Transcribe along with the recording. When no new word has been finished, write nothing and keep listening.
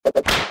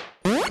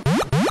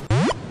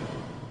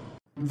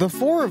the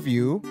four of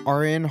you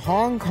are in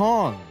Hong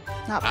Kong.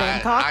 Not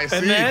Bangkok. I see.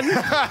 And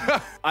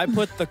then I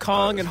put the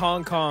Kong in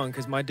Hong Kong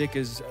because my dick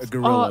is a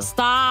gorilla. Oh,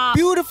 stop.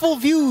 Beautiful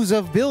views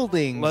of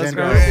buildings Let's and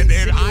go. urban And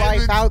city life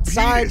Ivan's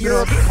outside penis.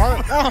 your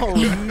apartment.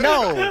 Oh,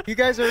 no. You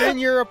guys are in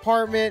your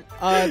apartment.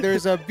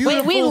 There's a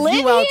beautiful we live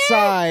view here?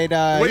 outside.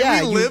 Wait,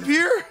 yeah, we live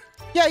here?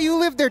 Yeah, you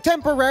live there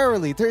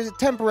temporarily.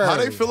 How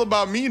they feel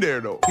about me there,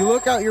 though? You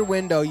look out your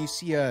window, you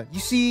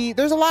see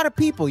there's a lot of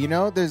people,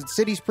 the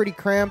city's pretty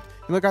cramped.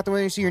 You look out the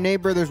window, you see your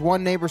neighbor, there's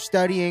one neighbor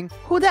studying.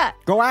 Who that?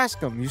 Go ask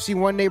him. You see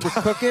one neighbor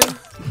cooking.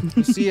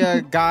 You see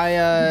a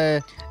guy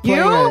playing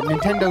You? a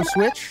Nintendo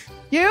Switch.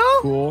 You?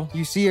 Cool.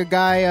 You see a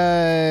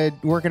guy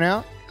working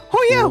out. Who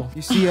you?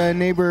 You see a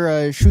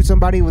neighbor shoot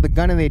somebody with a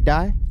gun and they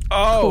die.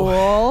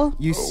 Oh. Cool.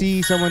 You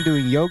see someone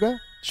doing yoga.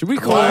 Should we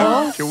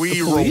call Can we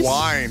the police?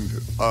 rewind?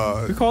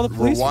 We call the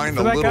police Rewind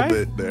for a that little guy?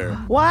 bit there.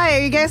 Why?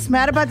 Are you guys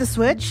mad about the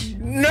Switch?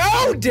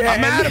 No, Dan.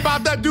 I'm mad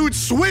about that dude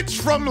switch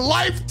from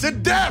life to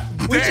death.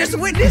 We Dan. just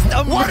witnessed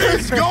a What murder.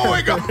 is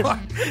going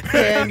on?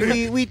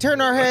 And we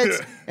turn our heads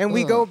and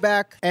we go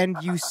back and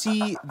you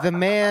see the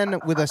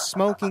man with a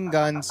smoking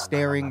gun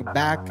staring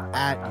back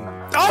at you.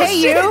 Oh, Hey,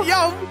 shit. you.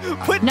 Yo,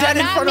 put No, Dan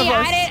in not front me. of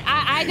us.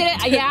 I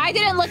didn't. Yeah, I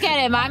didn't look at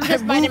him. I'm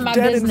just minding my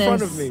Dan business. in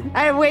front of me.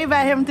 I wave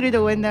at him through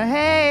the window.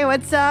 Hey,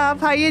 what's up?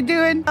 How you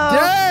doing?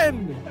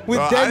 Dan! With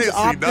I Den's didn't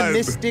see nothing.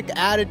 optimistic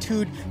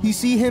attitude, you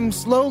see him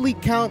slowly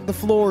count the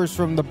floors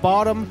from the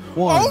bottom.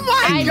 One, Oh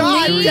my I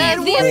God, leave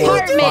Dan, the what are you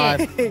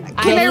apartment. doing?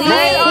 I Can I leave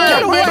write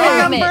Get our away. phone the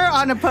number apartment.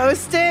 on a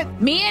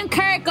post-it? Me and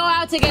Kurt go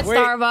out to get Wait,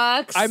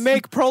 Starbucks. I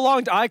make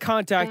prolonged eye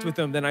contact with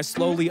him, then I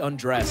slowly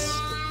undress.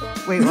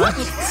 Wait, what?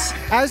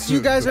 As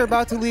you guys are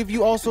about to leave,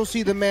 you also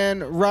see the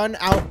man run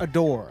out a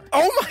door.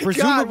 Oh my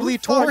Presumably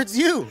God, we're towards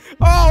you.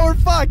 Oh, we're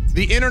fucked.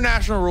 The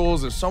international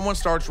rules: if someone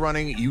starts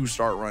running, you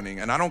start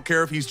running, and I don't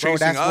care if he's Bro,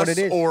 chasing that's what us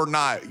it is. or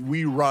not.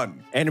 We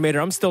run.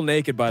 Animator, I'm still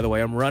naked, by the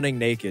way. I'm running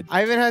naked.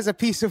 Ivan has a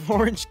piece of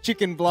orange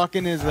chicken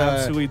blocking his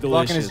Absolutely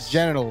blocking his delicious.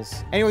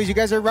 genitals. Anyways, you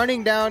guys are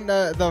running down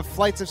the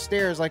flights of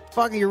stairs. Like,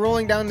 fuck it, you're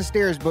rolling down the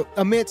stairs. But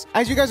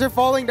as you guys are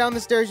falling down the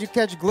stairs, you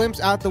catch a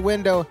glimpse out the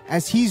window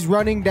as he's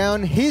running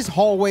down his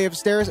hallway of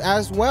stairs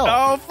as well.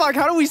 Oh, fuck.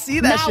 How do we see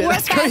that Nah, shit? we're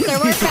That's faster.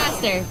 crazy. We're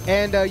faster.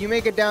 And you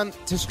make it down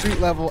to street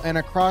level, and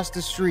across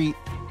the street,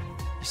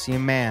 you see a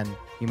man.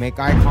 You make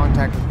eye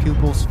contact with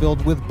pupils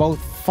filled with both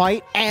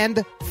fight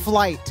and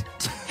flight.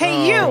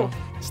 Hey, you.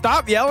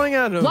 Stop yelling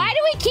at him. Why do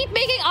we keep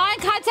making eye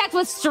contact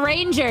with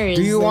strangers?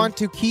 Do you want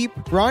to keep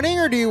running,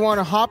 or do you want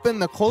to hop in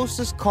the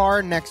closest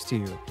car next to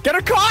you? Get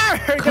a car!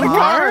 Get a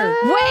car!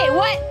 Wait,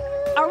 what?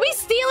 Are we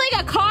stealing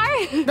a car?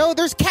 No,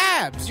 there's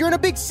cabs. You're in a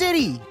big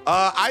city.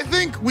 I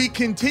think we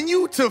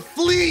continue to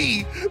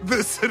flee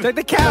the city. Take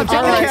the cab. Take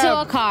Jump the into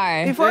cab. a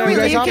car. Before Yeah, we you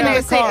guys leave, hop can in I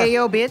the say, car.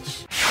 ayo,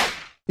 bitch?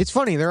 It's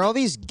funny, there are all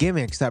these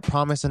gimmicks that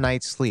promise a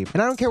night's sleep.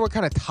 And I don't care what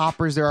kind of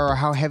toppers there are or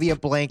how heavy a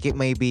blanket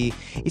may be.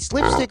 It's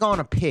lipstick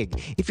on a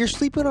pig. If you're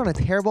sleeping on a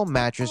terrible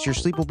mattress, your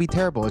sleep will be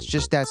terrible. It's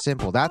just that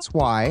simple. That's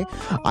why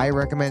I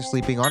recommend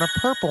sleeping on a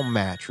purple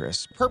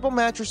mattress. Purple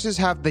mattresses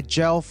have the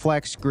Gel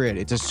Flex Grid.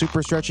 It's a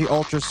super stretchy,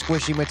 ultra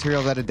squishy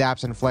material that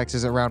adapts and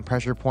flexes around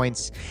pressure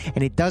points,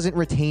 and it doesn't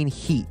retain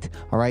heat.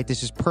 All right,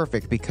 this is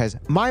perfect because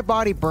my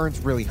body burns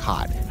really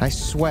hot. I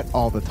sweat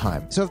all the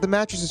time. So if the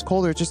mattress is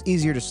colder, it's just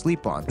easier to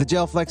sleep on. The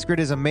Gel Flex Grid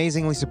is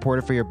amazingly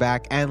supportive for your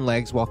back and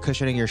legs while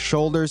cushioning your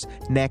shoulders,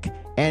 neck,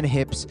 and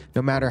hips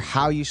no matter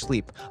how you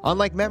sleep.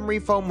 Unlike memory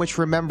foam, which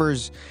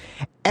remembers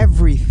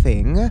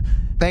everything,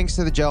 thanks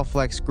to the Gel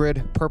Flex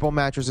Grid, purple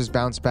mattresses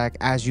bounce back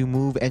as you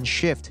move and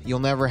shift. You'll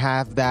never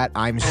have that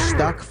I'm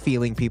stuck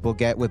feeling people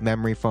get with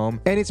memory foam.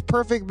 And it's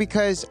perfect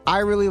because I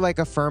really like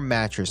a firm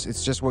mattress.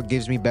 It's just what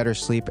gives me better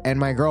sleep. And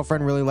my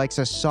girlfriend really likes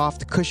a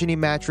soft, cushiony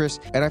mattress.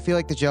 And I feel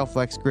like the Gel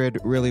Flex Grid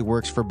really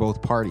works for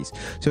both parties.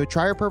 So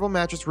try your purple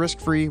mattress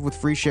risk-free with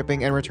free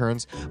shipping and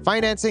returns.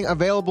 Financing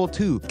available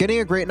too. Getting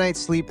a great night's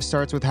sleep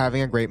starts with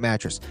having a great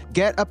mattress.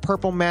 Get a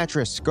purple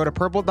mattress. Go to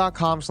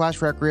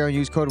purple.com/Recreo and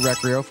use code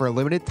Recreo for a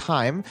limited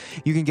time.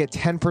 You can get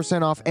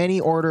 10% off any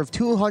order of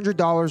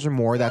 $200 or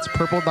more. That's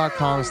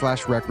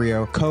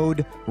purple.com/Recreo.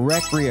 Code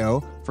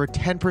Recreo for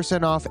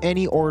 10% off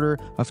any order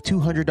of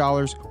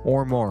 $200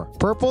 or more.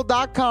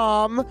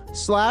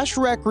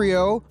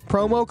 Purple.com/Recreo.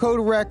 Promo code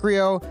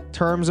Recreo.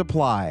 Terms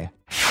apply.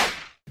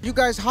 You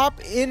guys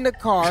hop in the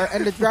car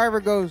and the driver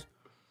goes,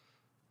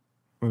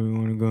 "Where do you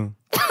want to go?"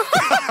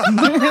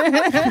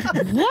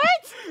 What?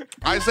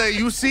 I say,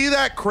 you see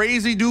that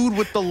crazy dude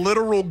with the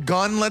literal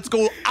gun? Let's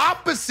go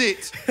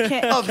opposite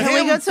of Can him,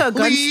 we go to a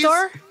gun please.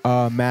 store?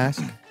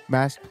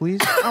 Mask, please.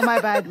 Oh, my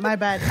bad. I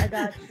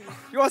got you.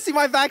 You want to see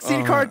my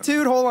vaccine card,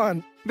 too? Hold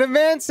on. The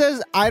man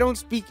says, "I don't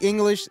speak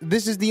English.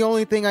 This is the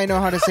only thing I know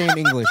how to say in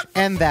English."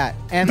 And that,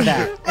 and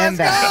that, and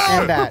that,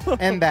 and that,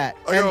 and that,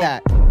 and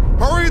that.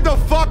 Hurry the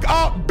fuck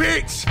up,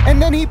 bitch!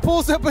 And then he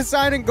pulls up a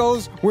sign and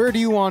goes, "Where do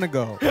you want to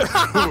go?"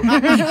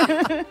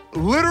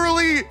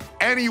 Literally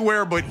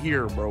anywhere but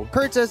here, bro.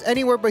 Kurt says,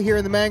 "Anywhere but here."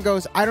 And the man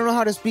goes, "I don't know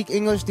how to speak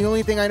English. The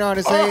only thing I know how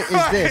to say is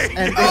this,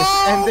 and this,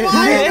 and this,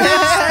 and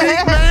this."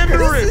 Speak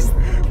Mandarin.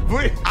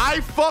 But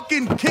I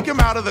fucking kick him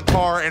out of the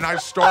car and I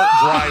start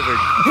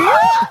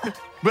driving.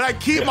 But I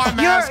keep my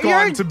mask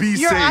on to be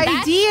your safe.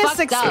 ID is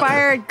fucked up.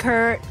 expired,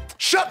 Kurt.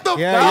 Shut the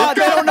Yeah, fuck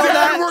you up, don't know Dad.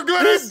 that. We're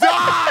gonna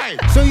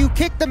die. So you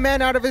kick the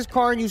man out of his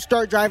car and you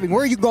start driving.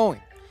 Where are you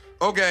going?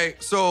 Okay,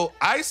 so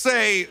I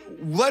say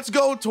let's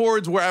go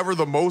towards wherever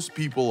the most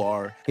people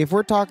are. If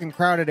we're talking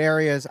crowded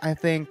areas, I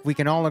think we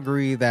can all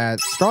agree that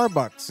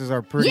Starbucks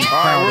are pretty All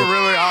right, crowded. we're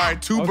really all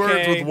right. Two birds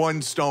Okay. with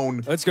one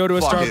stone. Let's go to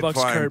a Fuck it, Starbucks,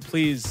 fine. Kurt,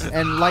 please.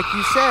 And like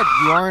you said,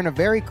 you are in a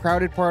very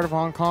crowded part of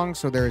Hong Kong,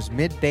 so there's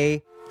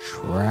midday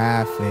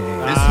traffic.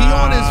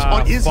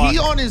 Is he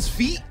fuck. on his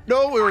feet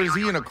though, or is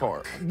he in a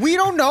car? We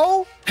don't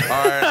know. All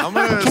right, I'm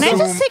gonna Can I assume.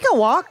 just take a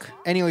walk?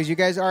 Anyways, you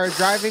guys are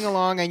driving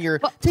along and you're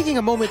taking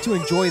a moment to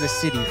enjoy the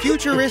city.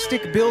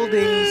 Futuristic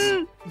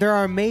buildings. There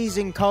are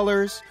amazing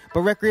colors,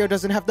 but Recreo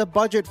doesn't have the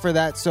budget for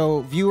that.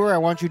 So, viewer, I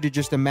want you to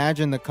just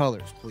imagine the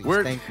colors, please.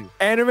 Where- Thank you.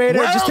 Animator,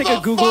 Where just take the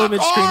a Google fuck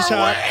image are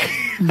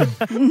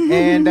screenshot. we?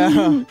 And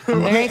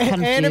very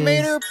confused.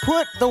 animator,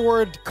 put the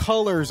word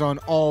colors on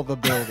all the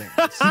buildings.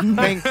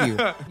 Thank you.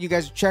 You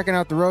guys are checking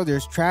out the road.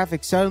 There's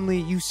traffic. Suddenly,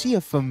 you see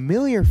a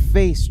familiar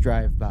face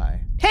drive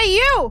by. Hey,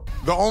 you!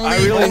 The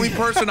only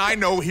person I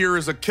know here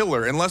is a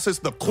killer, unless it's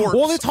the corpse.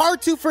 Well, it's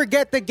hard to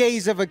forget the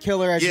gaze of a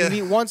killer as Yeah. you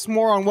meet once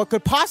more on what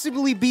could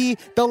possibly be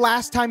the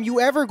last time you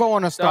ever go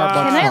on a Starbucks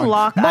Can I run.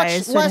 lock Much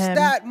eyes with less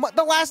him?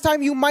 the last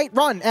time you might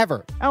run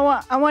ever. I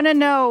want to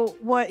know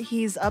what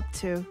he's up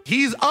to.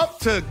 He's up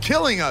to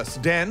killing us,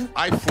 Den.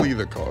 I flee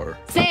the car.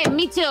 Same,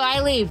 me too. I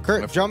leave.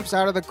 Kurt jumps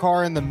out of the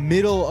car in the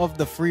middle of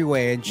the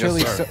freeway, and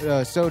Chili,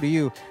 sir. so do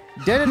you.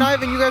 Den and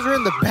Ivan, you guys are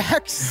in the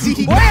back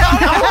seat.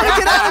 I want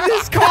to get out of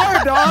this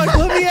car, dog.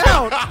 Let me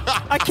out.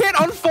 I can't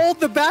unfold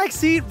the back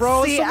seat,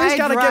 bro. See, Somebody's I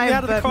got to get me drive,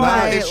 out of the but car.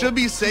 my- It should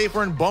be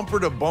safer in bumper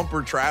to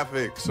bumper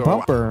traffic. So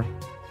Bumper.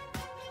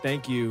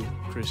 Thank you,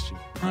 Christian.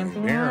 Really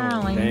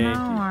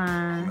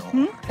Thank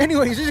you.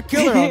 Anyways, there's a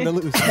killer on the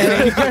loose.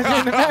 And you guys are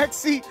in the back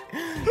seat.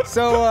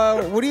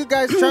 So, what are you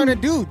guys trying to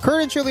do?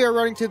 Kurt and Chili are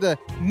running to the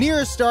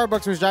nearest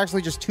Starbucks, which is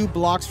actually just 2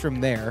 blocks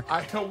from there.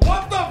 What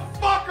the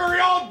fuck are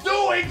y'all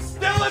doing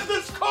still in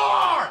this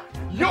car?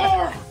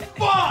 You're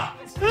fucked.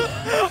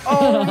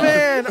 Oh,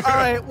 man. All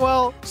right,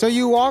 well. So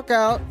you walk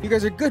out. You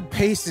guys are good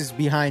paces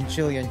behind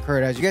Chili and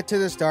Kurt as you get to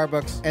the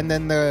Starbucks, and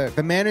then the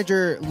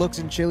manager looks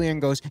at Chili and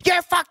goes,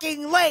 "You're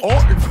fucking late."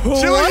 Oh,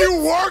 Chili,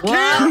 you work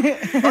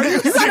here? Are you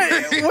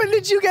serious? When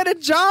did you get a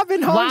job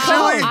in Hong Wow,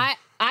 Kong?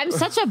 I'm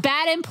such a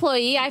bad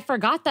employee. I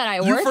forgot that I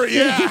You worked for,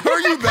 here. yeah, are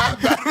you that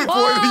bad employee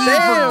Whoa.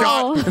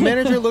 that you forgot? The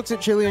manager looks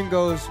at Chili and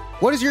goes,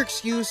 "What is your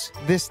excuse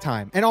this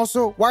time? And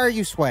also, why are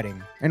you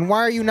sweating? And why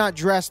are you not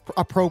dressed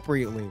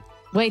appropriately?"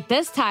 Wait,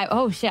 this time?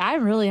 Oh shit! I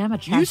really am a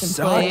You trash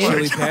suck, employee.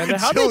 Chili Panda.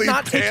 How did Chili they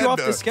not take you off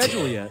the Panda.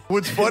 schedule yet?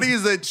 What's funny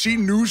is that she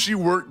knew she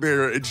worked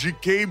there and she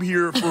came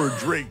here for a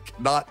drink,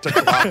 not to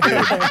clock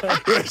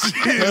in.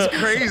 She is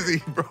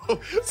crazy, bro.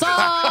 So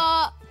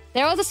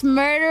there was this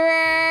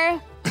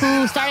murderer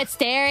who started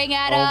staring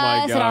at Oh my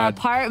us in our God.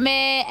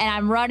 apartment, and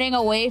I'm running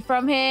away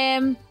from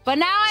him. But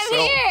now I'm So,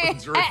 here,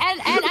 drink.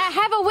 and I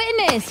have a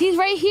witness. He's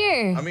right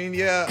here. I mean,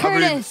 yeah.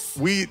 Curtis.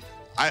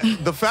 I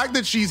mean, the fact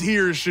that she's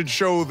here should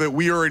show that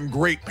we are in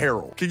great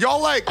peril. Can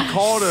y'all like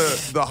call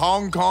the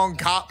Hong Kong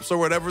cops or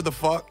whatever the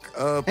fuck?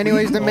 Please?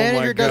 Anyways, the Oh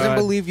manager my doesn't God.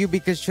 believe you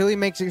because Chili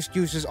makes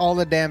excuses all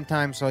the damn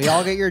time. So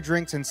y'all get your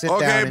drinks and sit down.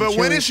 Okay, and but when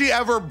Chili- has she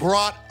ever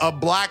brought a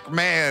black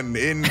man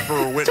in for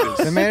a witness?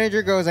 The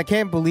manager goes, "I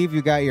can't believe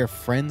you got your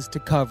friends to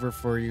cover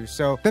for you."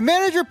 So the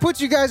manager puts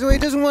you guys away,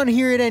 doesn't want to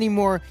hear it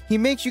anymore. He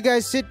makes you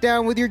guys sit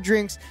down with your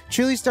drinks.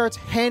 Chili starts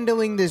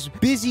handling this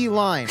busy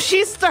line.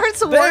 She starts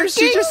There, working.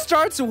 she just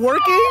starts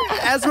working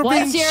as we're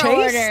What's being your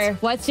chased. order?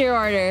 What's your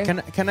order?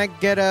 Can I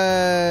get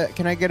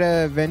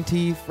a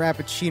venti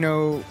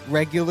frappuccino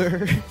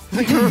regular?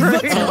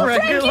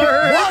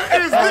 Regular. What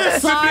is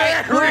this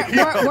Sorry,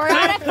 scenario? we're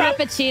out of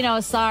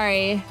frappuccino.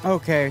 Sorry.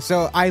 Okay,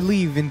 so I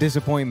leave in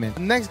disappointment.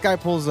 The next guy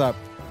pulls up.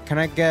 Can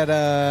I get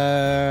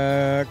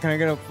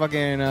a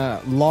fucking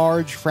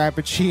large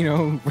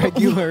frappuccino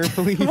regular,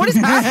 please? What is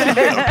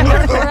happening?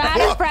 We're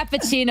out of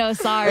frappuccino.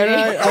 Sorry. And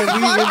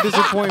I leave in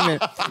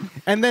disappointment.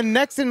 And then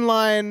next in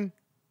line,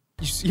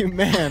 you see a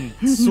man,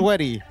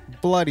 sweaty,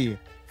 bloody,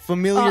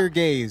 familiar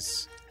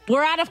gaze.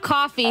 We're out of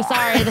coffee.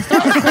 Sorry, the store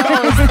is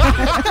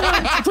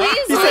closed.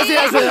 Please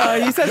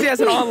leave. He says he has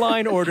an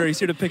online order. He's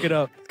here to pick it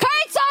up.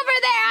 Kurt's over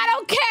there. I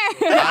don't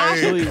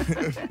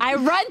care. I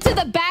run to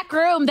the back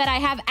room that I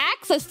have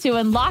access to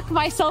and lock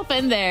myself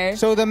in there.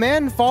 So the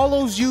man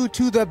follows you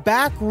to the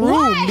back room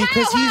What?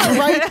 because he's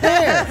right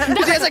there.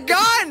 He has a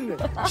gun!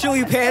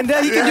 Chili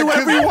Panda, he can do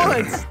whatever he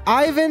wants.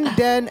 Ivan,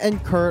 Den,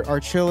 and Kurt are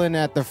chilling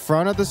at the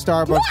front of the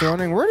Starbucks,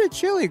 wondering where did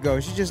Chili go?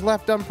 She just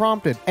left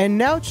unprompted. And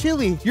now,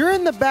 Chili, you're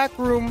in the back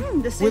room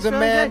this with tastes a really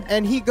man, good.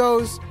 and he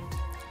goes,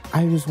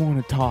 "I just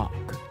want to talk."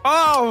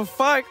 Oh,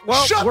 fuck.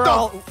 Well, Shut we're the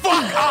all...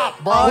 fuck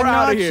up, bro. Oh, We're no,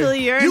 outta here.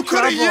 actually, you're You in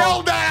could have trouble.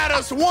 yelled that at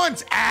us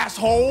once,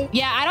 asshole.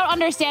 Yeah, I don't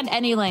understand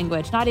any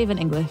language, not even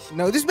English.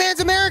 No, this man's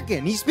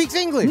American. He speaks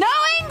English. No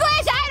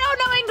English! I don't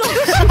know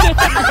English!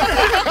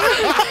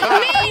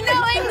 Me, no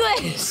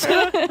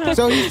English!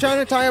 So he's trying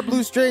to tie up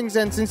loose strings,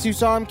 and since you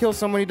saw him kill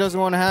someone he doesn't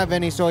want to have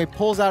any, so he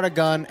pulls out a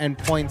gun and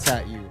points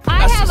at you.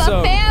 I have a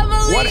so-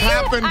 family. What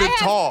happened to I have-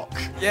 talk?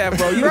 Yeah,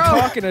 bro, you were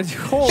talking a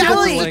whole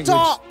different language.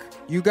 Talk!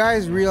 You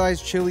guys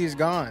realize Chili's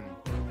gone.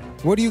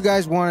 What do you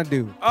guys want to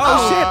do?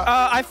 Oh, shit.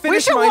 I We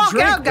finished should my walk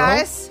drink, out, bro.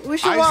 guys. We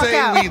should I walk say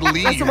out. we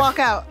leave. Let's walk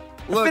out.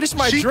 Look, finished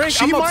my drink.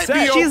 She I'm might upset.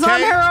 be okay. She's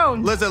on her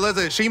own.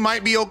 Listen. She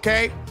might be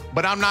okay,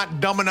 but I'm not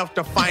dumb enough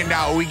to find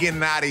out we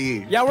getting out of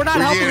here. Yeah, we're not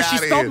helping. getting She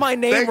outta spelled here. my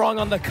name Thank- wrong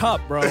on the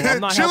cup, bro. I'm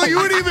not Chili, helping.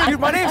 you didn't even- Dude,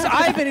 my name's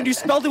Ivan, and you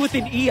spelled it with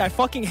an E. I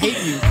fucking hate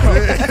you, bro.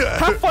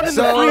 Have fun in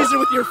the So- freezer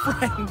with your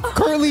friends.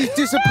 Curly's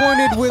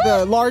disappointed with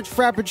a large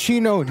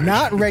frappuccino,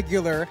 not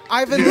regular.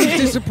 Ivan looks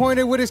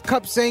disappointed with his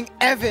cup saying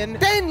Evan,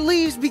 then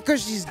leaves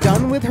because she's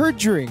done with her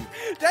drink.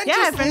 Then Yeah,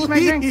 I just finished my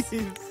leaves.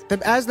 drink.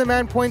 As the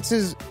man points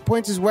his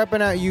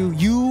weapon at you,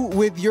 you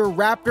with your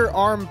raptor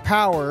arm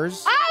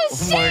powers Oh,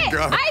 my shit.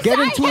 God. I get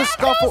I into a have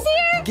scuffle. those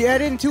here?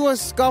 Get into a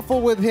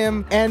scuffle with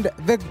him, and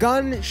the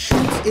gun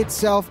shoots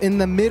itself in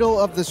the middle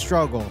of the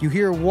struggle. You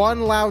hear one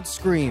loud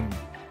scream,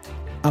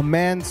 a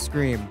man's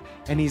scream,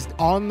 and he's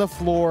on the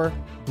floor,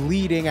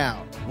 bleeding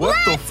out. What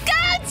the Let's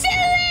go,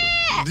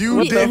 Chili!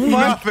 You did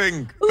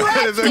nothing.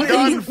 The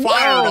gun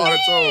fired on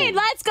its own.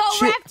 Let's go,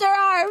 Shit. Raptor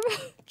Arm.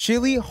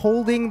 Chili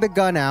holding the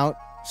gun out,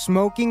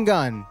 smoking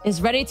gun.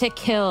 Is ready to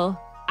kill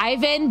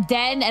Ivan,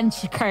 Den, and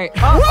Kurt.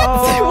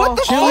 What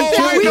the Chili, Oh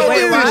Chili, my Wait,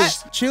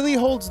 goodness. what? Chili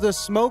holds the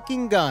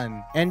smoking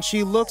gun, and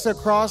she looks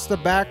across the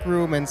back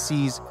room and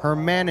sees her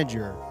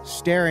manager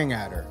staring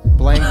at her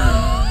blankly.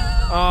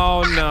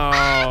 Oh,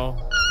 no.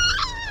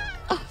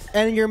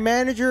 And your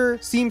manager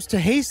seems to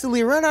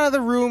hastily run out of the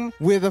room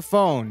with a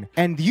phone.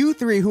 And you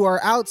three who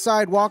are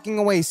outside walking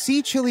away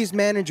see Chili's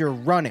manager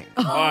running.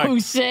 Oh,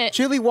 shit.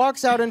 Chili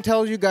walks out and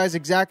tells you guys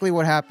exactly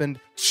what happened.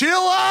 Chill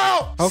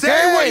out. Okay.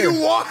 Say what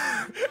you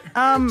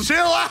want. Chill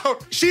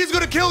out. She's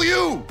gonna kill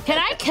you. Can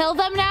I kill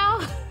them now?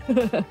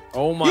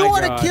 Oh, my You God.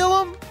 want to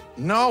kill him?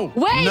 No.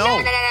 Wait, no,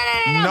 no.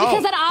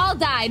 because then I'll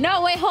die.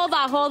 No, wait, hold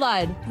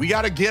on. We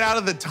gotta get out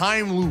of the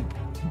time loop,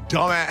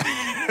 dumbass.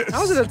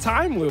 How is it a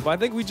time loop? I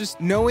think we just...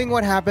 Knowing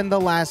what happened the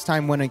last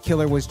time when a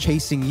killer was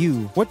chasing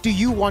you, what do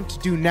you want to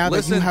do now that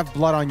Listen. you have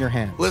blood on your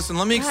hands? Listen,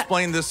 let me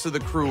explain this to the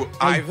crew.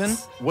 Ivan,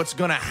 what's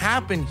gonna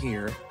happen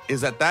here is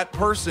that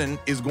person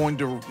is going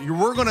to,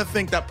 we're gonna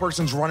think that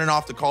person's running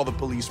off to call the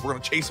police. We're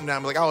gonna chase him down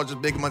and be like, oh, it's just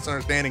a big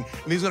misunderstanding.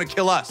 And he's gonna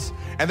kill us.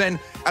 And then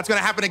that's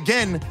gonna happen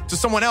again to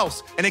someone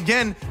else. And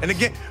again, and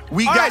again.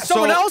 We All got right,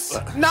 someone so,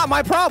 else? Not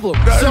my problem.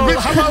 So So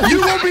how about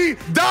you will be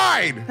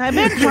died. I've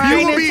been You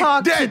trying will to be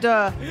talk dead. to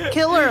the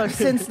killer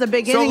since the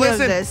beginning of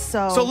this.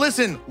 So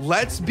listen,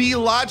 let's be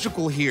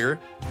logical here.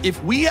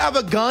 If we have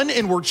a gun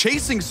and we're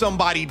chasing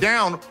somebody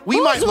down, we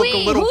Who's might look we? a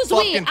little Who's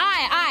fucking. we?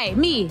 I,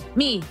 me.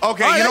 Okay, All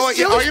right, you know what? that's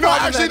Chili's You know what?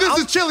 problem Actually, then. this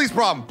is Chili's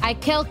problem. I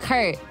kill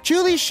Kurt.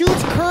 Chili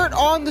shoots Kurt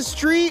on the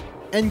street,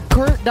 and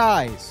Kurt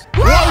dies.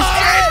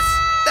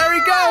 There he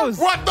goes.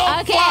 What the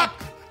Okay. fuck?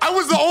 I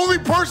was the only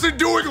person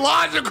doing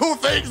logical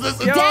things this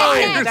Den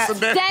entire next.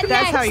 scenario. Den That's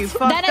next. how you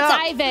fucked Then it's up.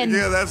 Ivan.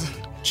 Yeah, that's.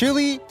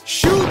 Chili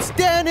shoots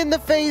Dan in the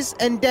face,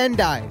 and Dan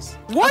dies.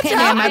 What's Okay,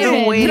 Damn, now I've Ivan.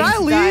 been waiting Can I to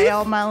leave? die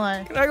all my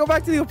life. Can I go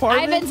back to the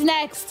apartment? Ivan's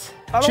next.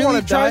 I don't Chili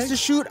want to tries die. to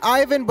shoot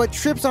Ivan, but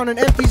trips on an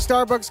empty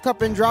Starbucks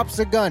cup and drops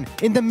the gun.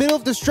 In the middle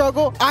of the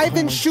struggle,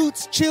 Ivan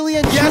shoots Chili,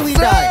 and Chili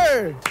dies.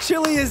 sir.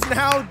 Chili is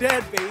now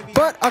dead, baby.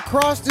 But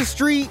across the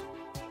street,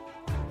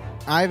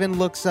 Ivan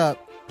looks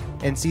up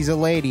and sees a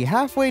lady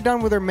halfway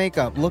done with her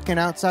makeup, looking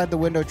outside the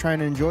window trying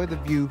to enjoy the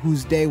view,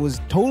 whose day was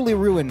totally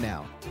ruined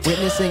now,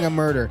 witnessing a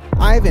murder.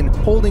 Ivan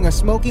holding a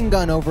smoking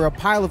gun over a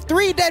pile of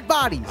 3 dead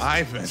bodies.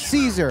 Ivan.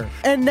 Caesar.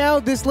 And now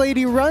this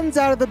lady runs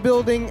out of the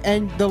building,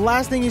 and the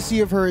last thing you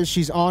see of her is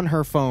she's on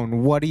her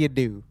phone. What do you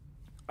do?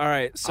 All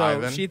right, so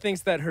Ivan? she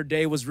thinks that her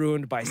day was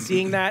ruined by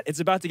seeing that. It's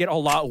about to get a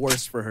lot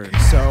worse for her.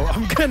 So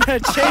I'm gonna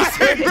chase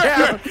her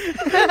down.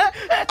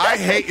 I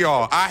hate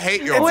y'all. I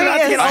hate y'all. Wait, I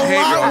it's a hate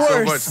lot y'all so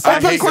worse. much. I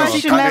have a hate y'all.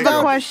 question. I I hate have a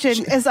y'all.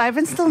 question. Is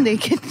Ivan still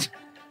naked?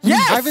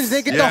 Yes! Ivan's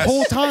naked the Yes.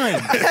 whole time.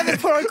 I haven't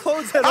put on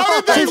clothes at How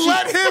all. did they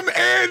let him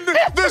in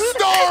the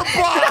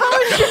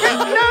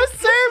Starbucks? No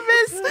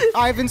service.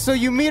 Ivan, so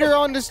you meet her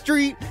on the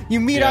street, you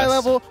meet Yes. eye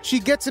level, she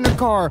gets in a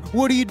car.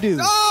 What do you do?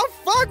 Oh,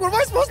 fuck! What am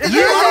I supposed to do?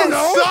 You I don't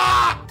know.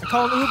 stop! I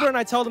call an Uber and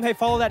I tell them, hey,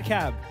 follow that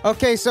cab.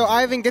 Okay, so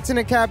Ivan gets in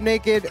a cab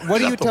naked. What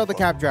do you Shut the tell the fuck.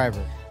 cab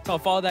driver? Tell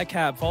follow that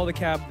cab. Follow the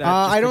cab. That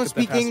I don't just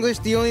picked speak up that passenger. English.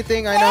 The only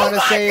thing I know how to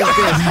say is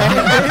this,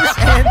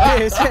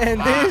 and this,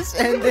 and this,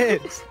 and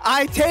this.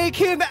 I take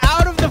him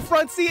out of the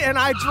front seat and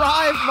I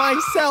drive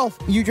myself.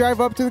 You drive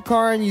up to the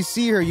car and you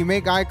see her. You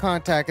make eye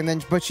contact,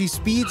 but she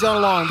speeds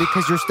along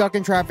because you're stuck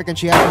in traffic and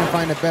she has to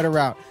find a better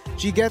route.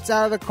 She gets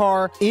out of the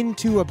car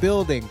into a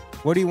building.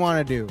 What do you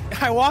want to do?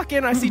 I walk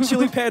in, I see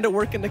Chili Panda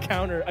working the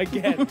counter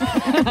again.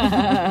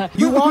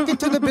 You walk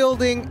into the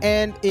building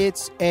and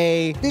it's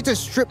a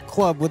strip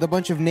club with a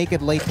bunch of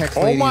naked latex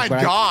Oh ladies. my but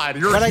I- God,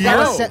 you're but I a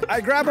gotta hero. set-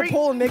 I grab a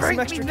pole and make some Break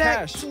extra me back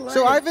cash. to life.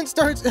 So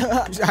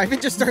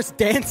Ivan just starts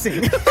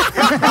dancing.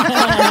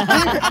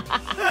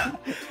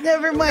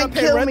 Never I mind,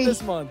 pay kill rent me.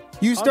 this month.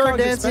 You Hong start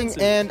Kong's dancing,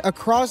 expensive. and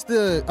across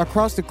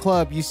the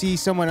club, you see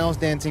someone else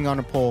dancing on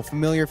a pole.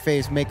 Familiar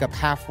face, makeup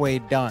halfway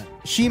done.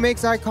 She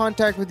makes eye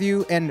contact with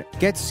you and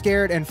gets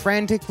scared and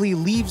frantically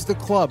leaves the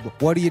club.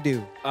 What do you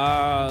do?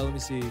 Let me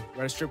see.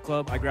 We're at a strip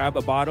club. I grab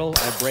a bottle,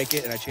 I break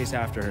it, and I chase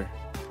after her.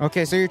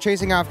 Okay, so you're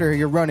chasing after her.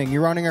 You're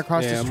running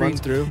across Yeah, the I'm streets. running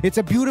through. It's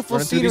a beautiful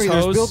Running through scenery. these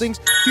There's hoes. buildings,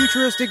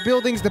 futuristic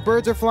buildings. The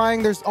birds are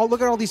flying.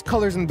 Look at all these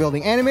colors in the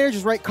building. Animators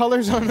just write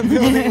colors on the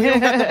building. We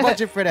don't have the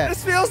budget for that.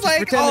 This feels like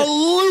Pretend a that-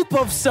 loop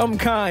of some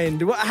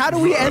kind. How do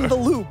we end the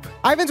loop?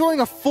 Ivan's wearing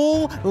a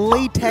full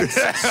latex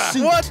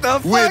suit. What the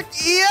fuck?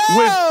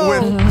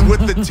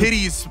 With the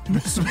titties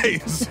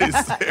spaces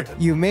there.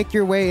 You make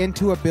your way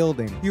into a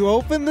building. You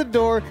open the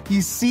door.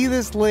 You see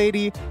this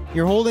lady.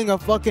 You're holding a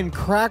fucking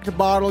cracked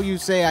bottle. You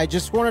say, "I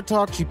just want to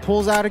talk." She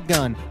pulls out a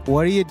gun.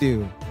 What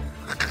do?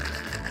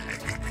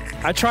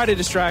 I try to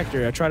distract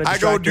her. I try to I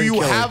distract go, her. do and you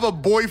kill her. have a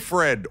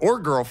boyfriend or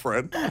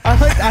girlfriend? I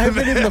like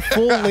Ivan in the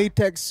full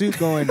latex suit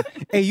going,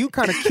 "Hey, you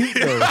kind of cute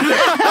though."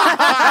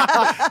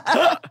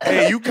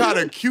 Hey, you kind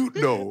of cute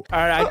though.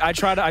 All right, I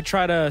try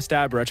to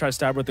stab her. I try to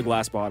stab her with the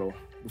glass bottle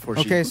before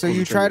she. Okay, so pulls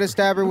you the try trigger. to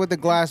stab her with the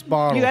glass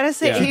bottle. You gotta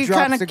say Yeah. you Drops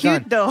kind the of cute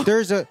gun. though.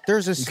 There's a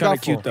scuffle. kinda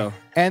cute, though.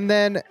 And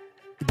then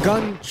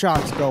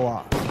gunshots go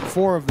off.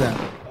 4 of them.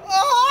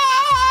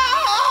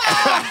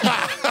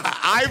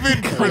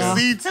 Ivan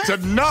proceeds to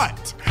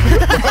nut.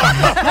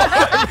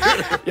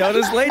 Yo,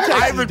 this latex is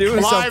Ivan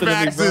doing something to me,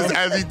 climaxes bro.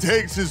 as he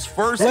takes his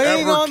first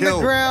Laying ever on kill.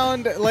 the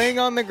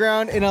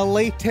ground in a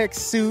latex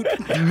suit,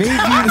 maybe This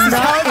not is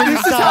how I want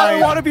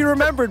inside. to be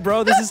remembered,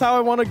 bro. This is how I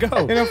want to go.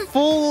 In a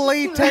full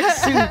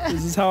latex suit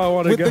This is how I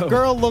want to with go. the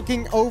girl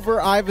looking over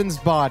Ivan's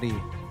body.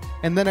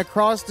 And then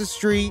across the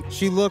street,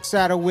 she looks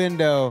out a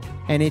window,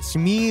 and it's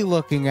me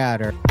looking at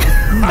her.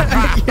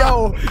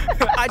 Yo,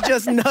 I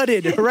just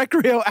nutted.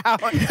 Recreo out.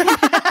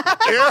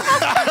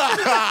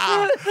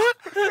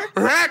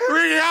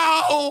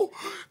 Recreo!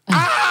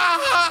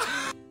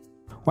 Ah!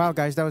 Wow,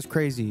 guys, that was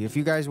crazy. If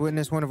you guys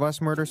witness one of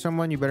us murder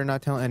someone, you better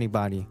not tell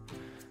anybody.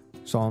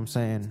 That's all I'm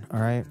saying, all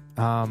right?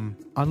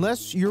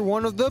 Unless you're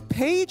one of the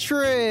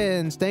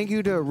patrons. Thank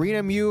you to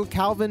Rita Mew,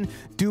 Calvin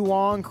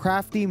Duong,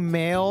 Crafty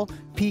Mail,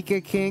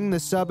 Pika King, the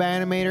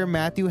Sub-Animator,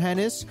 Matthew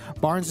Hennis,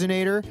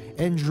 Barnesonator,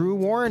 and Drew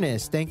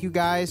Warrenis. Thank you,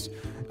 guys.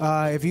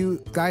 If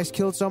you guys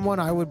killed someone,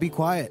 I would be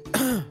quiet.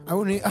 I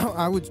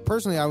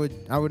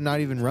would not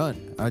even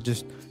run. I'd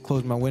just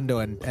close my window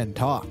and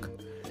talk.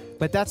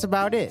 But that's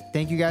about it.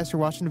 Thank you guys for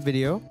watching the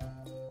video.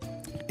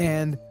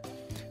 And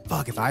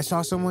fuck, if I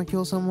saw someone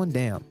kill someone,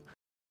 damn.